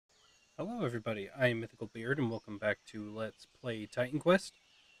Hello everybody, I am Mythical Beard and welcome back to Let's Play Titan Quest.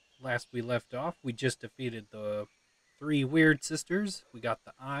 Last we left off, we just defeated the three weird sisters. We got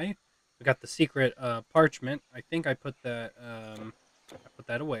the eye. We got the secret parchment. I think I put that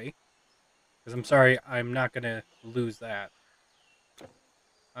away. Because I'm sorry, I'm not going to lose that.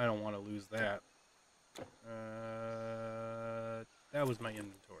 I don't want to lose that. That was my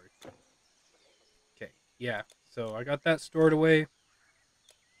inventory. Okay, yeah. So I got that stored away.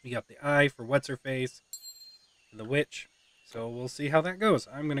 We got the eye for what's-her-face. The witch. So we'll see how that goes.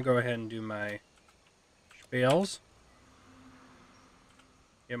 I'm going to go ahead and do my spells.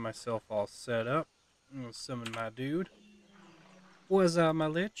 Get myself all set up. I'm going to summon my dude. What's up, my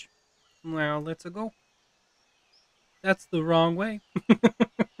lich? Now let's go. That's the wrong way.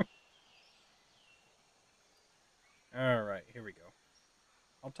 Alright, here we go.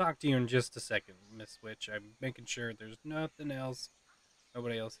 I'll talk to you in just a second, Miss Witch. I'm making sure there's nothing else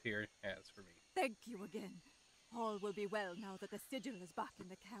nobody else here has for me. Thank you again. All will be well now that the sigil is back in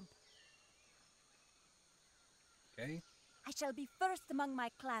the camp. Okay? I shall be first among my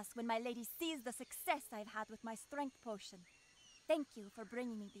class when my lady sees the success I've had with my strength potion. Thank you for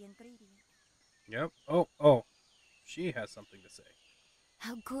bringing me the ingredient. Yep. Oh. She has something to say.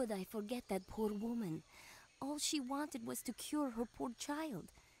 How could I forget that poor woman? All she wanted was to cure her poor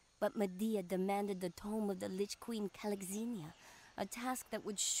child. But Medea demanded the tome of the Lich Queen Calixenia, a task that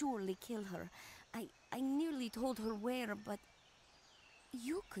would surely kill her. I nearly told her where, but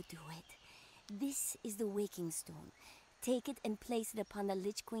you could do it. This is the Waking Stone. Take it and place it upon the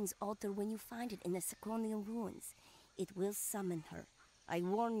Lich Queen's altar when you find it in the Sacronian ruins. It will summon her. I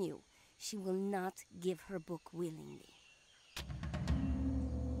warn you, she will not give her book willingly.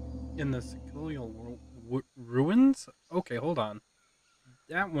 In the Sicilial ruins? Okay, hold on.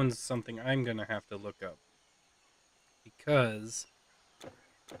 That one's something I'm going to have to look up. Because,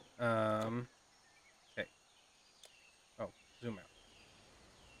 okay. Oh, zoom out.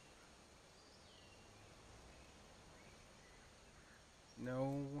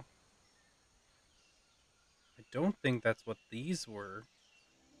 No. I don't think that's what these were.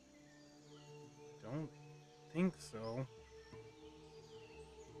 Don't think so.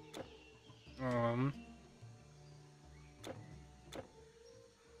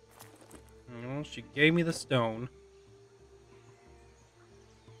 Well, she gave me the stone.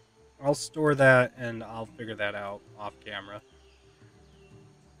 I'll store that and I'll figure that out off camera.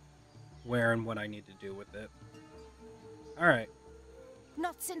 Where and what I need to do with it. Alright.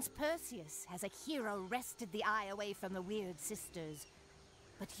 Not since Perseus has a hero wrested the eye away from the weird sisters.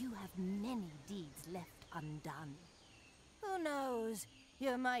 But you have many deeds left undone. Who knows?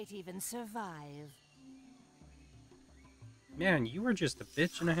 You might even survive. Man, you are just a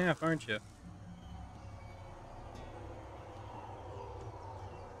bitch and a half, aren't you?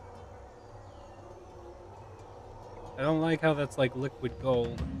 I don't like how that's like liquid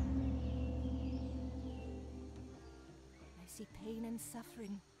gold. I see pain and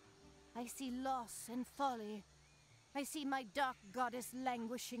suffering. I see loss and folly. I see my dark goddess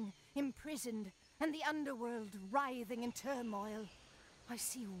languishing, imprisoned, and the underworld writhing in turmoil. I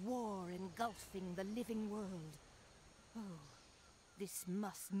see war engulfing the living world. Oh, this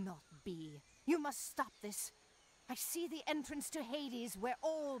must not be. You must stop this. I see the entrance to Hades where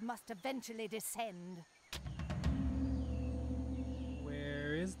all must eventually descend.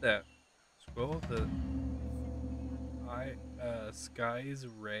 Where is that? Scroll of the sky's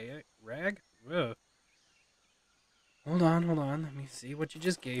rag? Ugh. Hold on. Let me see what you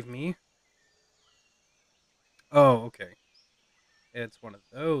just gave me. Oh, okay. It's one of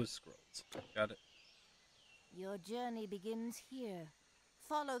those scrolls. Got it. Your journey begins here.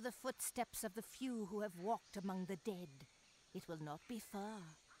 Follow the footsteps of the few who have walked among the dead. It will not be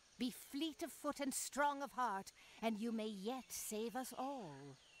far. Be fleet of foot and strong of heart, and you may yet save us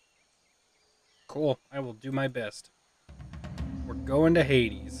all. Cool. I will do my best. We're going to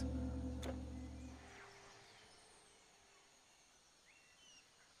Hades.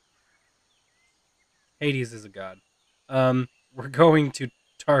 Hades is a god. We're going to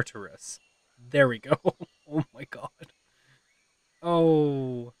Tartarus. There we go. Oh my god.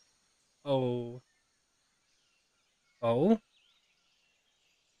 Oh. Oh. Oh.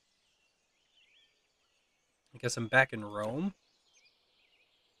 I guess I'm back in Rome.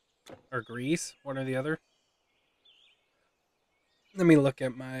 Or Greece. One or the other. Let me look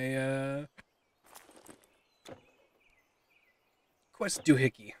at my, Quest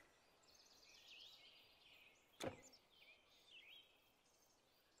doohickey.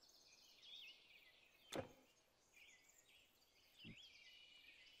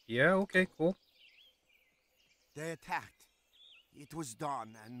 Yeah, okay, cool. They attacked. It was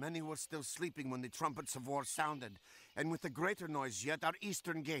dawn, and many were still sleeping when the trumpets of war sounded, and with a greater noise yet our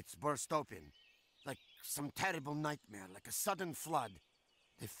eastern gates burst open. Like some terrible nightmare, like a sudden flood,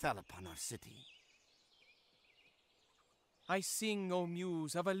 they fell upon our city. I sing, O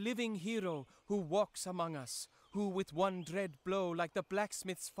Muse, of a living hero who walks among us, who with one dread blow, like the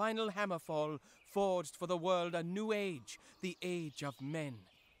blacksmith's final hammerfall, forged for the world a new age, the age of men.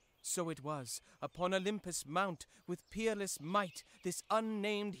 So it was, upon Olympus' mount, with peerless might, this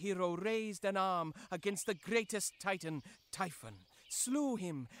unnamed hero raised an arm against the greatest Titan, Typhon, slew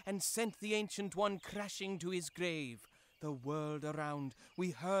him, and sent the Ancient One crashing to his grave. The world around,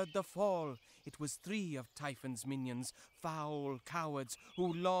 we heard the fall. It was 3 of Typhon's minions, foul cowards,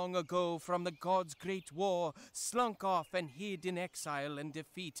 who long ago from the gods' great war slunk off and hid in exile and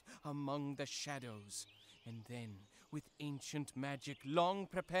defeat among the shadows. And then, with ancient magic long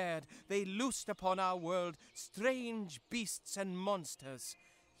prepared, they loosed upon our world strange beasts and monsters.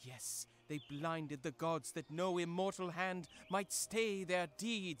 Yes, they blinded the gods that no immortal hand might stay their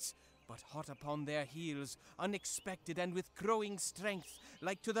deeds. But hot upon their heels, unexpected and with growing strength,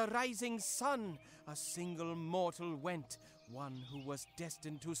 like to the rising sun, a single mortal went, one who was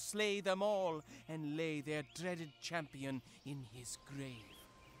destined to slay them all and lay their dreaded champion in his grave.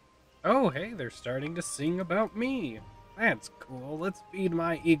 Oh, hey, they're starting to sing about me. That's cool. Let's feed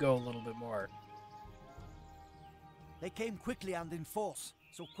my ego a little bit more. They came quickly and in force,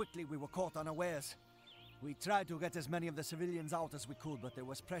 so quickly we were caught unawares. We tried to get as many of the civilians out as we could, but there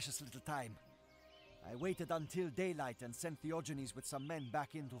was precious little time. I waited until daylight and sent Theogenes with some men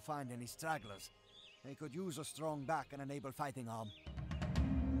back in to find any stragglers. They could use a strong back and an able fighting arm.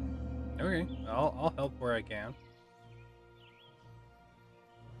 Okay, I'll help where I can.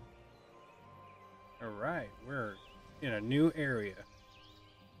 Alright, we're in a new area.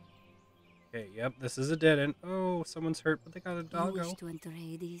 Okay, yep, this is a dead end. Oh, someone's hurt, but they got a You doggo. wish to enter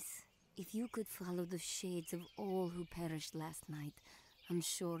Hades? If you could follow the shades of all who perished last night, I'm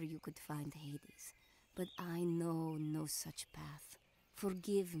sure you could find Hades. But I know no such path.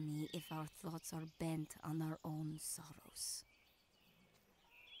 Forgive me if our thoughts are bent on our own sorrows.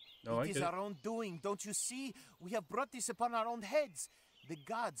 No, I It is get it. our own doing, don't you see? We have brought this upon our own heads. The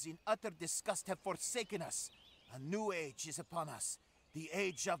gods, in utter disgust, have forsaken us. A new age is upon us. The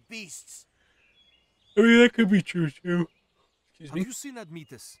age of beasts. I mean, that could be true, too. Excuse Have me? you seen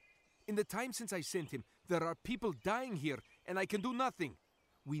Admetus? In the time since I sent him, there are people dying here, and I can do nothing.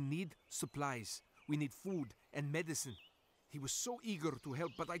 We need supplies. We need food and medicine. He was so eager to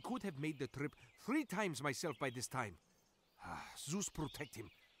help, but I could have made the trip 3 times myself by this time. Zeus protect him.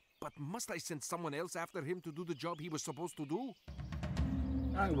 But must I send someone else after him to do the job he was supposed to do?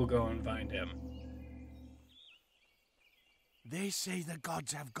 I will go and find him. They say the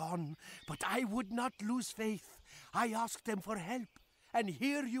gods have gone, but I would not lose faith. I asked them for help, and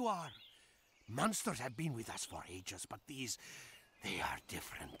here you are. Monsters have been with us for ages, but these, they are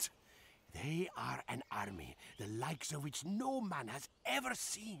different. They are an army, the likes of which no man has ever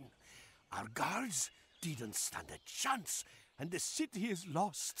seen. Our guards didn't stand a chance, and the city is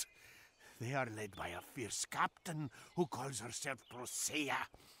lost. They are led by a fierce captain who calls herself Procea.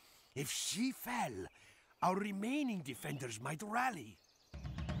 If she fell, our remaining defenders might rally.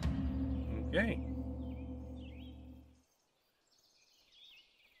 Okay.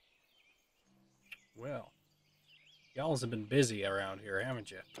 Well, y'all have been busy around here,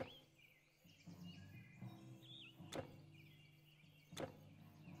 haven't you?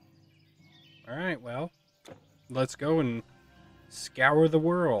 Alright, well, let's go and scour the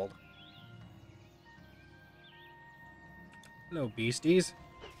world. Hello, beasties.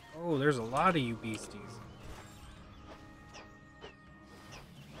 Oh, there's a lot of you beasties.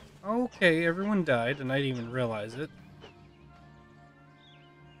 Okay, everyone died, and I didn't even realize it.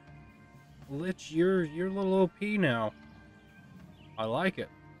 Lich, you're a little OP now. I like it.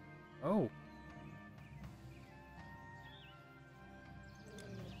 Oh.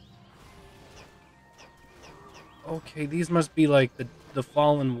 Okay, these must be like the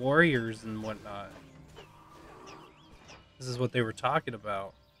fallen warriors and whatnot. This is what they were talking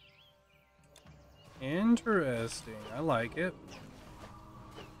about. Interesting. I like it.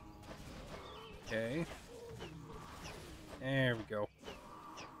 Okay. There we go.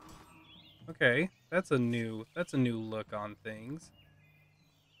 Okay, that's a new look on things.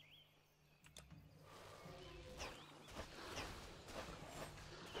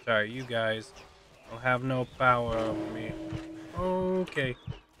 Sorry, you guys will have no power over me. Okay.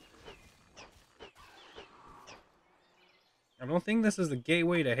 I don't think this is the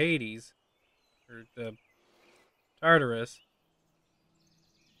gateway to Hades. Or to Tartarus.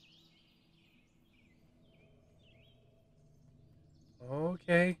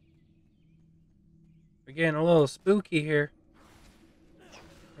 Okay. We're getting a little spooky here.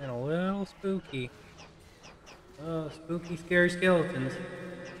 Getting a little spooky. Oh, spooky, scary skeletons.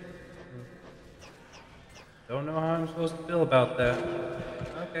 Don't know how I'm supposed to feel about that.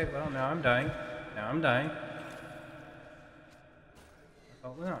 Okay, well, now I'm dying. Now I'm dying.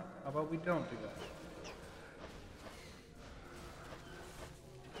 How about not? How about we don't do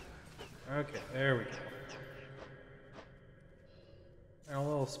that? Okay, there we go. And a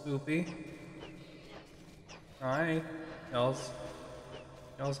little spoopy. Hi. Y'all's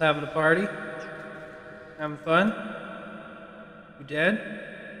having a party? Having fun? You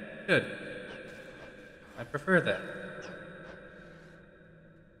dead? Good. I prefer that.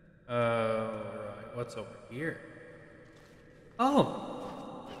 Right. What's over here?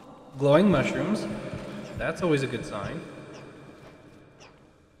 Oh! Glowing mushrooms. That's always a good sign.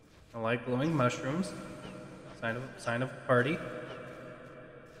 I like glowing mushrooms. Sign of a party.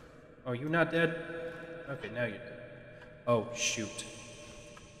 Oh, you not dead? Okay, now you're dead. Oh, shoot.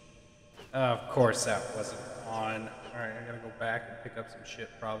 Of course that wasn't on. Alright, I gotta go back and pick up some shit,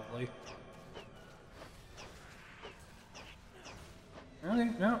 probably.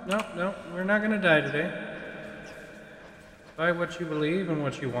 Okay, no. We're not gonna die today. Despite what you believe and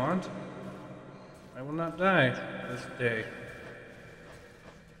what you want, I will not die this day.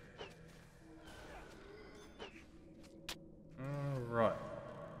 Alright.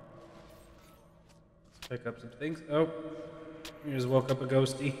 Let's pick up some things. Oh, you just woke up a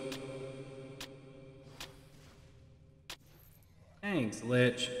ghosty. Thanks,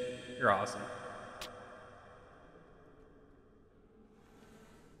 Lich. You're awesome.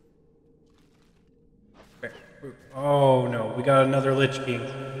 Oh no, we got another Lich King.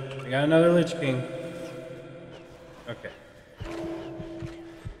 We got another Lich King. Okay.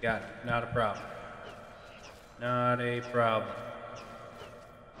 Got it. Not a problem. Not a problem.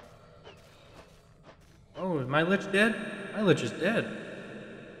 Oh, is my Lich dead? My Lich is dead.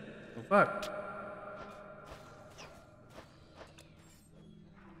 Oh fuck.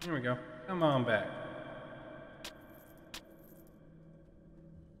 Here we go. Come on back.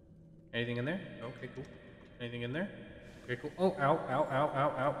 Anything in there? Okay, cool. Anything in there? Okay, cool. Oh, ow, ow, ow, ow,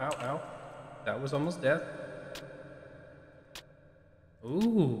 ow, ow, ow. That was almost death.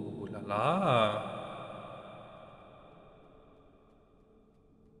 Ooh, la la.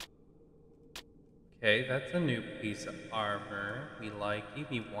 Okay, that's a new piece of armor. We like it,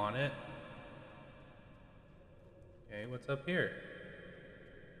 we want it. Okay, what's up here?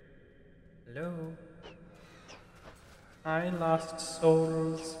 Hello? Hi, lost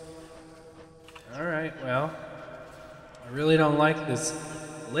souls. Alright, well, I really don't like this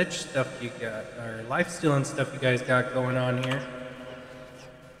Lich stuff you got, or life-stealing stuff you guys got going on here.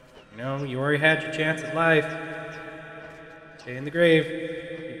 You know, you already had your chance at life. Stay in the grave.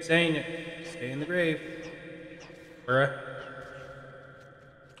 Keep saying it. Stay in the grave. Bruh.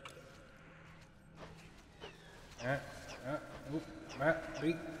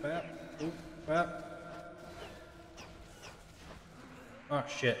 Oh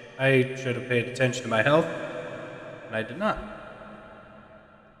shit, I should have paid attention to my health, and I did not.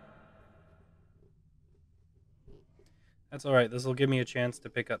 That's alright, this will give me a chance to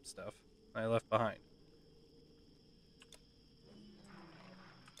pick up stuff I left behind.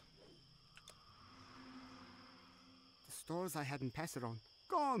 The stores I had in Passeron,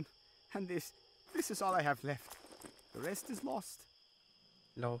 gone! And this is all I have left. The rest is lost.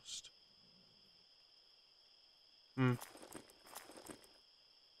 Lost.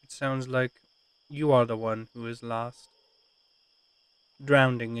 It sounds like you are the one who is lost.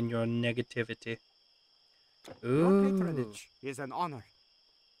 Drowning in your negativity. Ooh. Your patronage is an honor.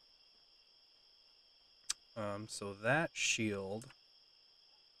 So that shield.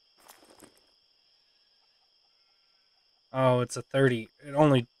 Oh, it's a 30. It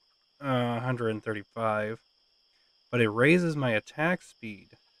only 135. But it raises my attack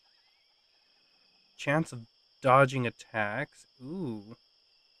speed. Chance of dodging attacks. Ooh.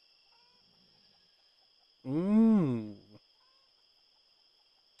 Ooh.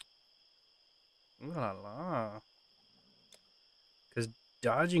 Ooh la la. Because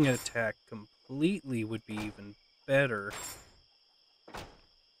dodging an attack completely would be even better.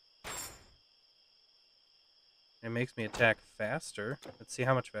 It makes me attack faster. Let's see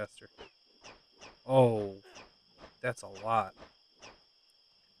how much faster. Oh, that's a lot.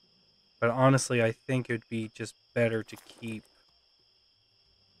 But honestly, I think it would be just better to keep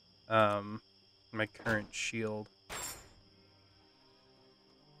my current shield.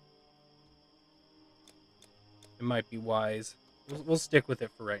 It might be wise. We'll stick with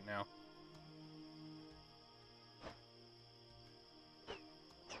it for right now.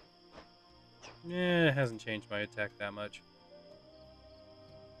 It hasn't changed my attack that much.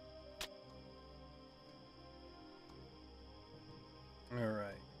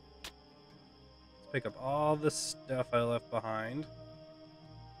 Alright. Let's pick up all the stuff I left behind.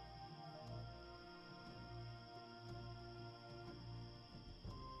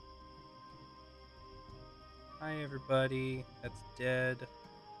 Hi, everybody. That's dead.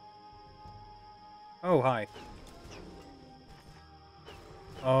 Oh, hi.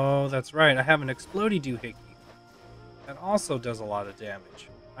 Oh, that's right. I have an explodey doohickey. That also does a lot of damage.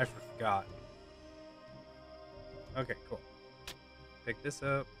 I forgot. Okay, cool. Pick this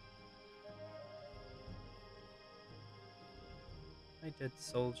up. Hi, dead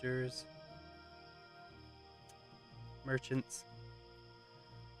soldiers. Merchants.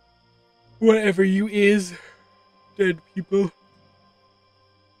 Whatever you is. Dead people.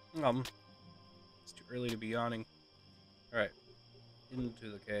 It's too early to be yawning. Alright. Into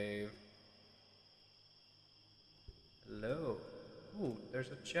the cave. Hello. Ooh,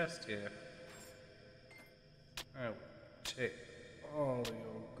 there's a chest here. I will take all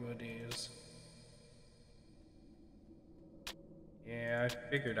your goodies. Yeah, I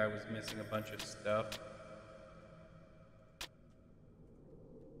figured I was missing a bunch of stuff.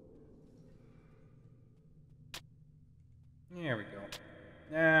 There we go.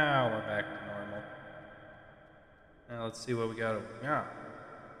 Now we're back to normal. Now let's see what we got over here.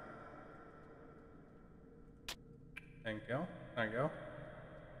 Thank you. Thank you.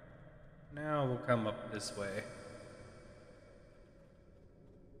 Now we'll come up this way.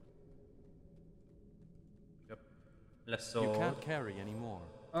 Yep. Let's You can't carry anymore.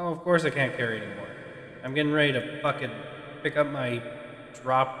 Oh, of course I can't carry anymore. I'm getting ready to fucking pick up my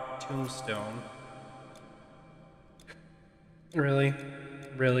drop tombstone. Really?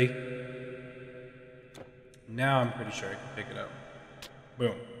 Really? Now I'm pretty sure I can pick it up.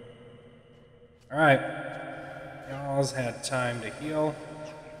 Boom. Alright. Y'all's had time to heal.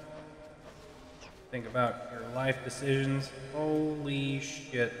 Think about your life decisions. Holy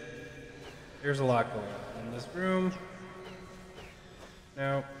shit. There's a lot going on in this room.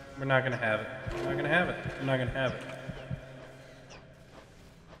 No, we're not gonna have it. We're not gonna have it. I'm not gonna have it.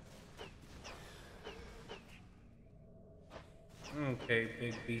 Okay,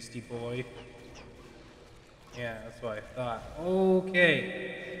 big beastie boy. Yeah, that's what I thought.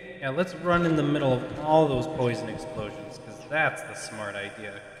 Okay. Yeah, let's run in the middle of all those poison explosions, because that's the smart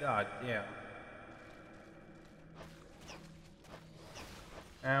idea. God damn.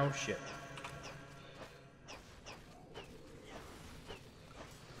 Oh, shit.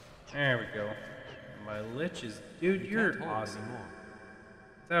 There we go. My lich is... Dude, you're awesome.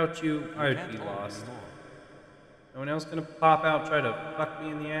 Without you, I'd be lost. No one else gonna pop out and try to fuck me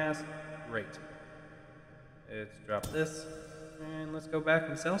in the ass? Great. Let's drop this, and let's go back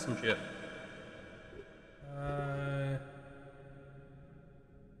and sell some shit. Yeah,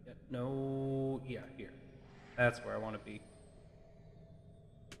 no... Yeah, here. That's where I want to be.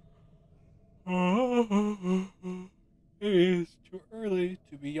 It is too early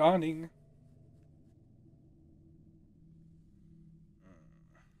to be yawning.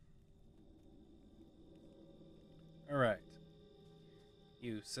 Alright.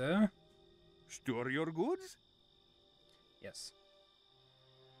 You, sir? Store your goods? Yes.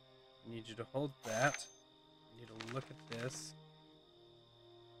 I need you to hold that. I need to look at this.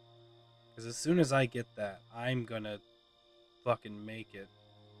 Because as soon as I get that, I'm gonna fucking make it.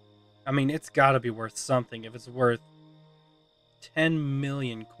 I mean, it's gotta be worth something if it's worth 10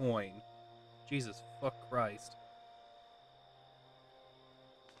 million coin. Jesus fuck Christ.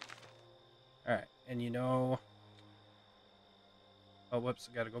 Alright, and you know... Oh, whoops,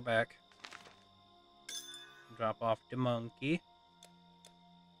 I gotta go back. Drop off the monkey.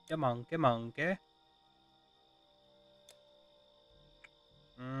 The monkey.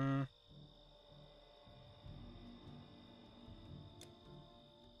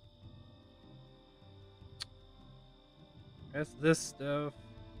 Guess this stuff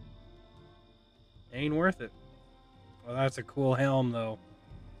ain't worth it. Well, that's a cool helm, though.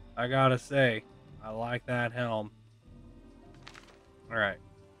 I gotta say, I like that helm. Alright.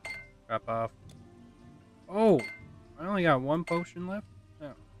 Drop off. Oh! I only got one potion left?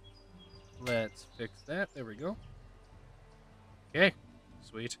 Oh. Let's fix that. There we go. Okay.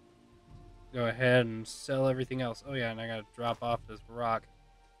 Sweet. Go ahead and sell everything else. Oh yeah, and I gotta drop off this rock.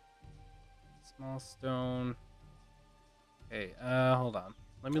 Small stone. Hey, hold on.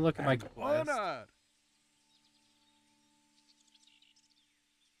 Let me look at my quest.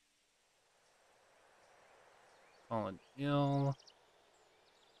 Fallen ill.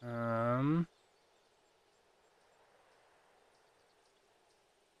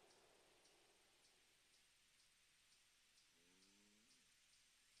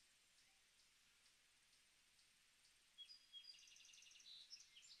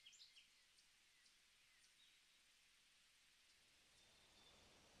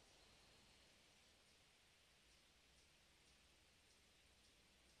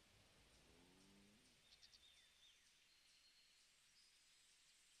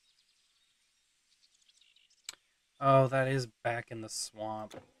 Oh, that is back in the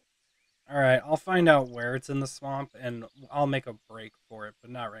swamp. Alright, I'll find out where it's in the swamp, and I'll make a break for it, but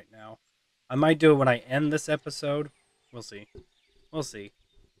not right now. I might do it when I end this episode. We'll see. We'll see.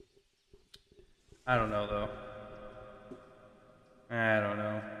 I don't know, though. I don't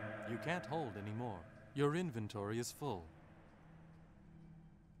know. You can't hold anymore. Your inventory is full.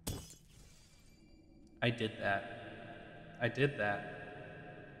 I did that. I did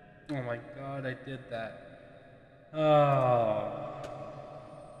that. Oh my god, I did that. Oh.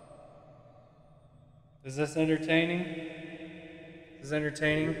 Is this entertaining? Is this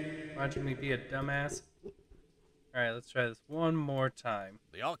entertaining? Watching me be a dumbass? Alright, let's try this one more time.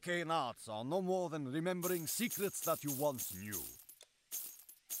 The arcane arts are no more than remembering secrets that you once knew.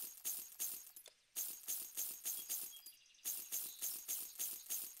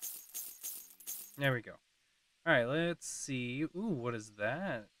 There we go. Alright, let's see. Ooh, what is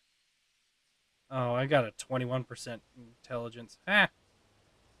that? Oh, I got a 21% intelligence. Ha!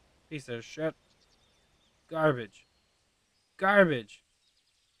 Piece of shit. Garbage. Garbage.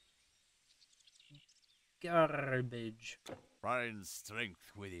 Garbage. Find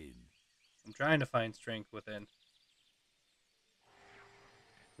strength within. I'm trying to find strength within.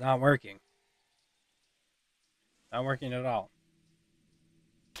 Not working. Not working at all.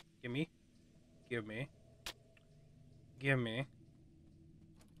 Give me. Give me. Give me.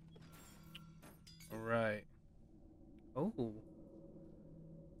 Alright. Oh.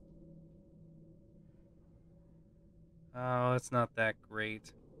 Oh, that's not that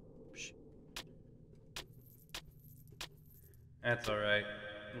great. Psh. That's alright.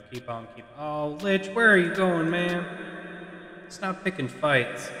 We'll keep on, Oh, Lich, where are you going, man? Stop picking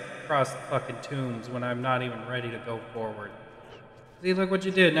fights across the fucking tombs when I'm not even ready to go forward. See, look what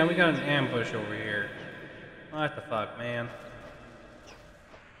you did. Now we got an ambush over here. What the fuck, man?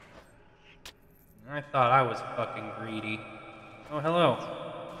 I thought I was fucking greedy. Oh, hello.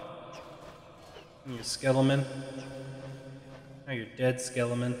 You skeleton. Oh, you're dead,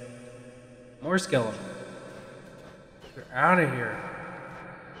 skeleton. More skeleton. You're out of here.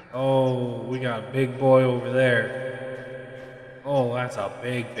 Oh, we got a big boy over there. Oh, that's a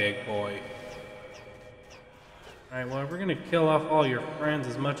big, big boy. Alright, well, we're gonna kill off all your friends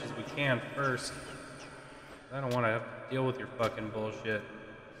as much as we can first. I don't want to have to deal with your fucking bullshit.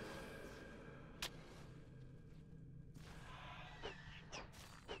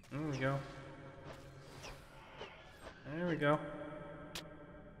 There we go. There we go.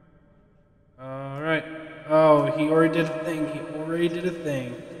 Alright. Oh, he already did a thing. He already did a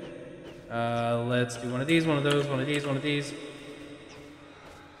thing. Let's do one of these, one of those, one of these, one of these.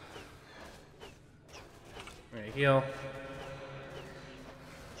 Alright, heal.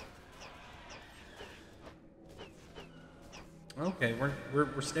 Okay,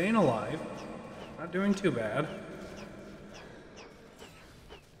 we're staying alive. Not doing too bad.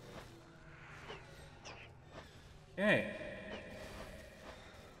 Okay.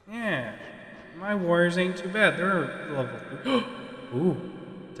 Yeah. My warriors ain't too bad. They're level 3. Ooh.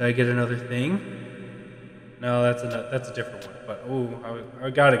 Did I get another thing? No, that's a different one. But ooh,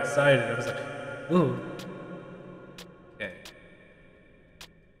 I got excited. I was like, ooh. Okay.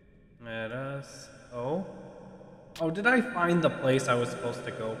 Let us. Oh. Oh, did I find the place I was supposed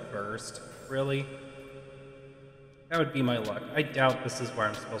to go first? Really? That would be my luck. I doubt this is where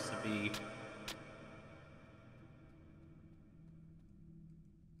I'm supposed to be.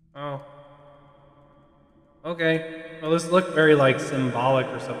 Oh. Okay. Well, this looked very, like, symbolic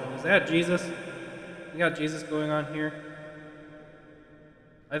or something. Is that Jesus? You got Jesus going on here?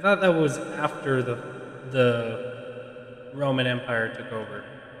 I thought that was after the Roman Empire took over.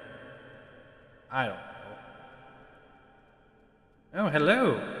 I don't know. Oh,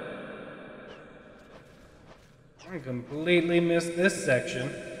 hello. I completely missed this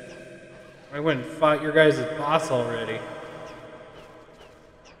section. I went and fought your guys' boss already.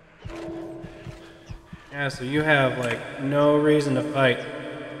 Yeah, so you have, like, no reason to fight.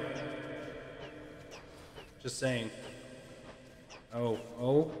 Just saying. Oh.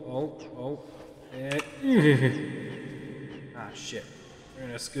 Ah, shit. We're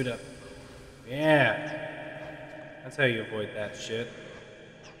gonna scoot up. Yeah. That's how you avoid that shit.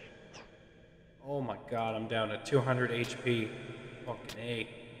 Oh my god, I'm down to 200 HP. Fucking A.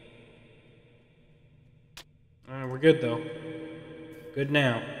 We're good, though. Good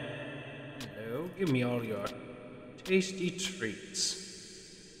now. Hello, give me all your tasty treats.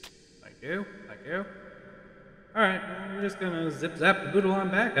 Thank you, thank you. Alright, we're just gonna zip-zap the boodle on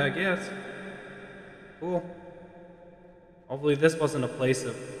back, I guess. Cool. Hopefully this wasn't a place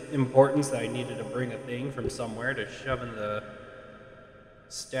of importance that I needed to bring a thing from somewhere to shove in the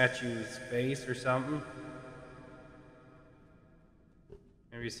statue's face or something.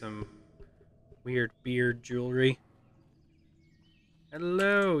 Maybe some weird beard jewelry.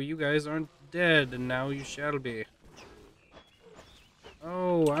 Hello, you guys aren't dead, and now you shall be.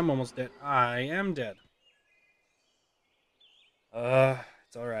 Oh, I'm almost dead. I am dead.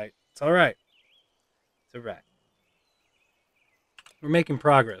 It's alright. It's alright. It's alright. We're making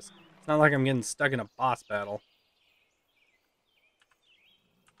progress. It's not like I'm getting stuck in a boss battle.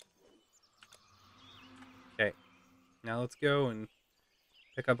 Okay. Now let's go and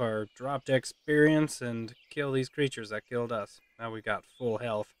pick up our dropped experience and kill these creatures that killed us. Now we got full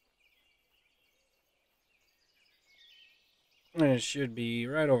health. And it should be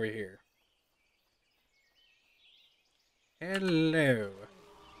right over here. Hello,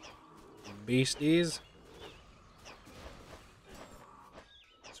 beasties.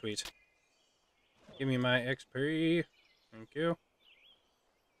 Sweet. Give me my XP. Thank you.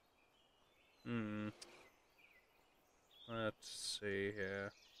 Let's see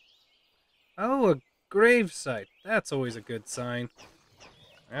here. Oh, a grave site. That's always a good sign.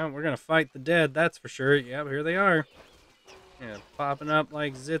 Well, we're gonna fight the dead, that's for sure. Yep, here they are. Yeah, popping up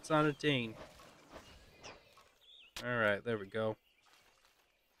like zits on a teen. Alright, there we go.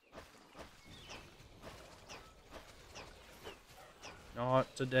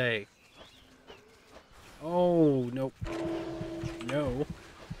 Not today. Oh, nope. No.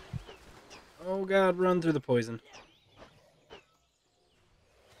 Oh god, run through the poison.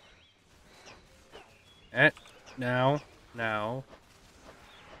 Now.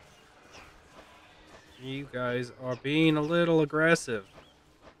 You guys are being a little aggressive.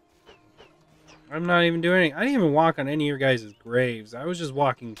 I'm not even doing anything. I didn't even walk on any of your guys' graves. I was just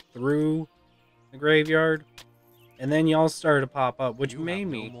walking through the graveyard. And then y'all started to pop up, which made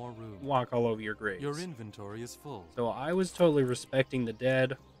me walk all over your graves. Your inventory is full. So I was totally respecting the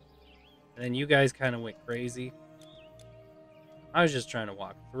dead. And then you guys kind of went crazy. I was just trying to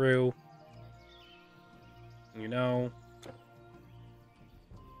walk through. You know.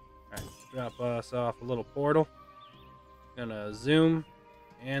 Alright, drop us off a little portal. Gonna zoom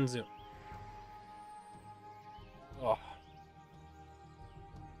and zoom. Oh.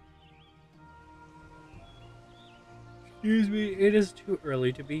 Excuse me, it is too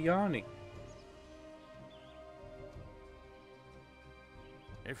early to be yawning.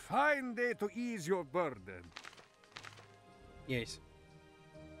 A fine day to ease your burden. Yes.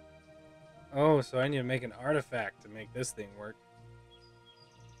 Oh, so I need to make an artifact to make this thing work.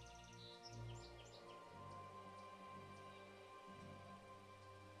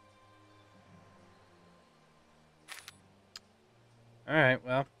 Alright,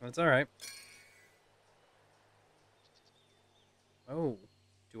 well, that's alright. Oh,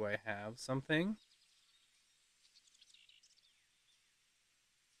 do I have something?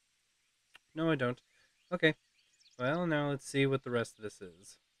 No, I don't. Okay. Well, now let's see what the rest of this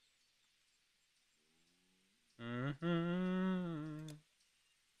is.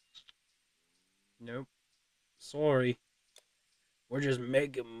 Nope. Sorry. We're just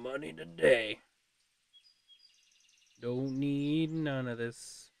making money today. Don't need none of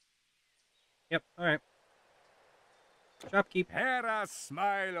this. Yep, alright. Shopkeep. Hera,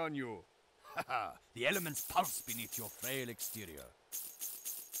 smile on you. The elements pulse beneath your frail exterior.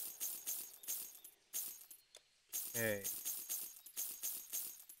 Okay.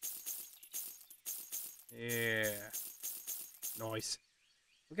 Yeah. Nice.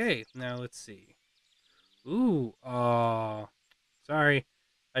 Okay, now let's see. Ooh, sorry.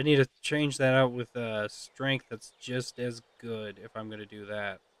 I need to change that out with strength that's just as good if I'm going to do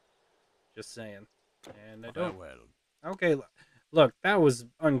that. Just saying. And I don't... Farewell. Okay, look, that was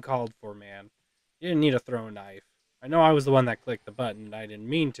uncalled for, man. You didn't need to throw a knife. I know I was the one that clicked the button, and I didn't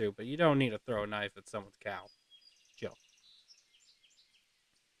mean to, but you don't need to throw a knife at someone's cow. Chill.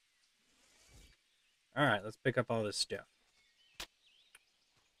 Alright, let's pick up all this stuff.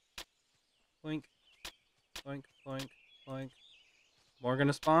 Blink. Blink, blink, blink. More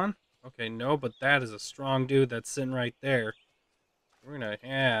gonna spawn? Okay, no, but that is a strong dude that's sitting right there. We're gonna...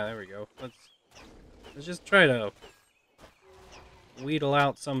 Yeah, there we go. Let's just try to wheedle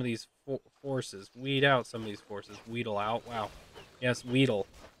out some of these forces. Weed out some of these forces. Wheedle out. Wow. Yes, wheedle.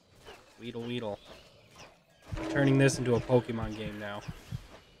 Wheedle, wheedle. Turning this into a Pokemon game now.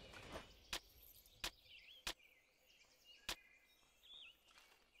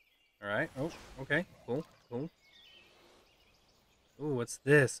 Alright. Oh, okay. Cool, cool. Ooh, what's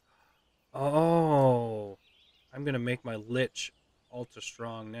this? Oh! I'm gonna make my Lich ultra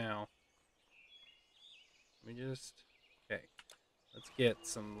strong now. Let me just... Okay. Let's get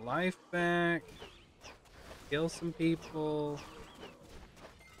some life back. Kill some people.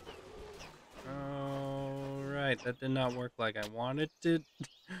 Alright. Alright, that did not work like I wanted it.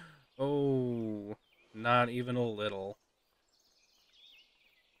 Oh, not even a little.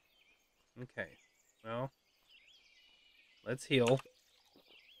 Okay, well, let's heal. Let's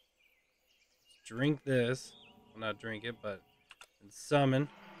drink this. Well, not drink it, but summon.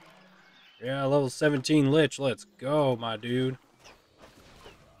 Yeah, level 17 Lich. Let's go, my dude.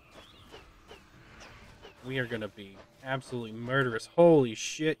 We are gonna be absolutely murderous. Holy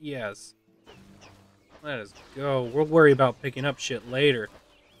shit, yes. Let us go. We'll worry about picking up shit later.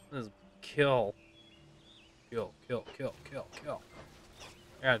 Let's kill. Kill, kill, kill, kill, kill.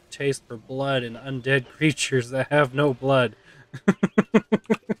 I got a taste for blood and undead creatures that have no blood. What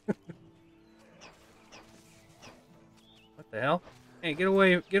the hell? Hey, get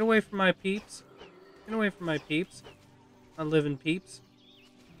away from my peeps. Get away from my peeps. Unliving peeps.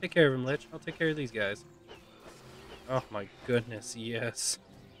 Take care of him, Lich. I'll take care of these guys. Oh my goodness, yes.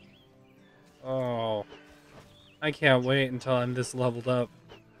 Oh. I can't wait until I'm this leveled up.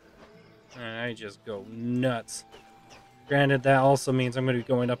 And I just go nuts. Granted, that also means I'm going to be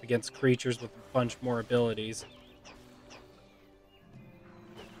going up against creatures with a bunch more abilities.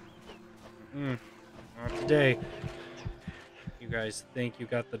 Not today. You guys think you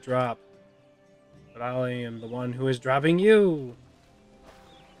got the drop. But I am the one who is dropping you!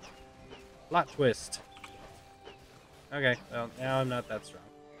 Plot twist. Okay, well, now I'm not that strong.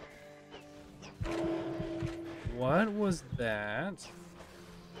 What was that?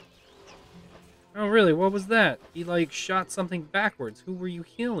 Oh, really? What was that? He, like, shot something backwards. Who were you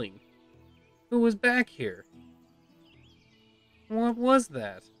healing? Who was back here? What was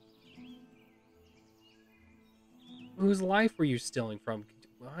that? Whose life were you stealing from?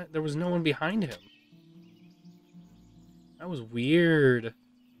 What? There was no one behind him. That was weird.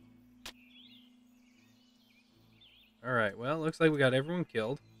 Alright, well, looks like we got everyone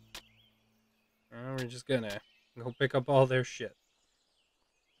killed. We're just gonna go pick up all their shit.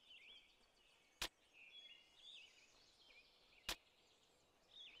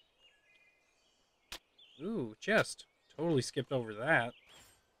 Ooh, chest. Totally skipped over that.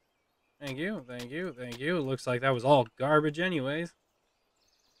 Thank you, thank you, thank you. It looks like that was all garbage anyways.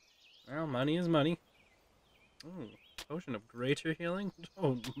 Well, money is money. Ooh, potion of greater healing?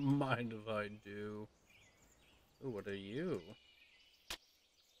 Don't mind if I do. Ooh, what are you?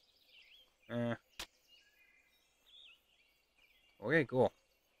 Okay, cool.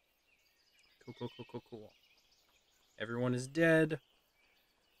 Cool. Everyone is dead.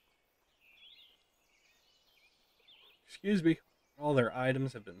 Excuse me. All their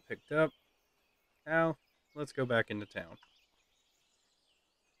items have been picked up. Now, let's go back into town.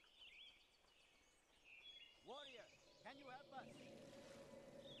 Warrior, can you help us?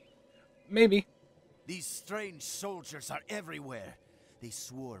 Maybe. These strange soldiers are everywhere. They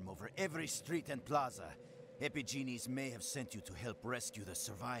swarm over every street and plaza. Epigenes may have sent you to help rescue the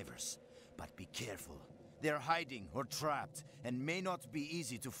survivors. But be careful. They're hiding or trapped and may not be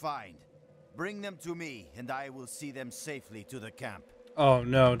easy to find. Bring them to me, and I will see them safely to the camp. Oh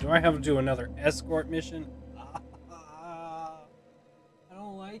no, do I have to do another escort mission? I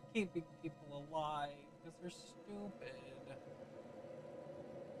don't like keeping people alive, because they're stupid.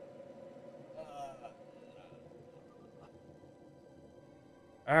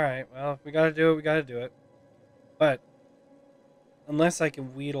 Alright, well, if we gotta do it, we gotta do it. But, unless I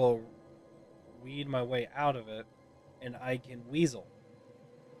can weed my way out of it, and I can weasel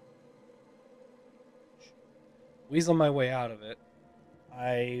my way out of it,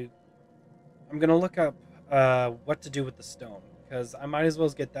 I'm gonna look up what to do with the stone, because I might as well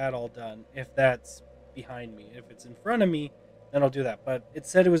get that all done if that's behind me. If it's in front of me, then I'll do that. But it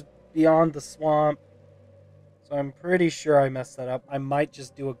said it was beyond the swamp, so I'm pretty sure I messed that up. I might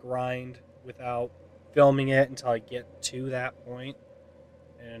just do a grind without filming it until I get to that point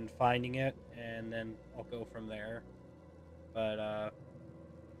and finding it, and then I'll go from there. But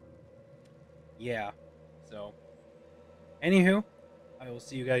yeah, so anywho, I will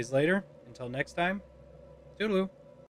see you guys later. Until next time, toodaloo.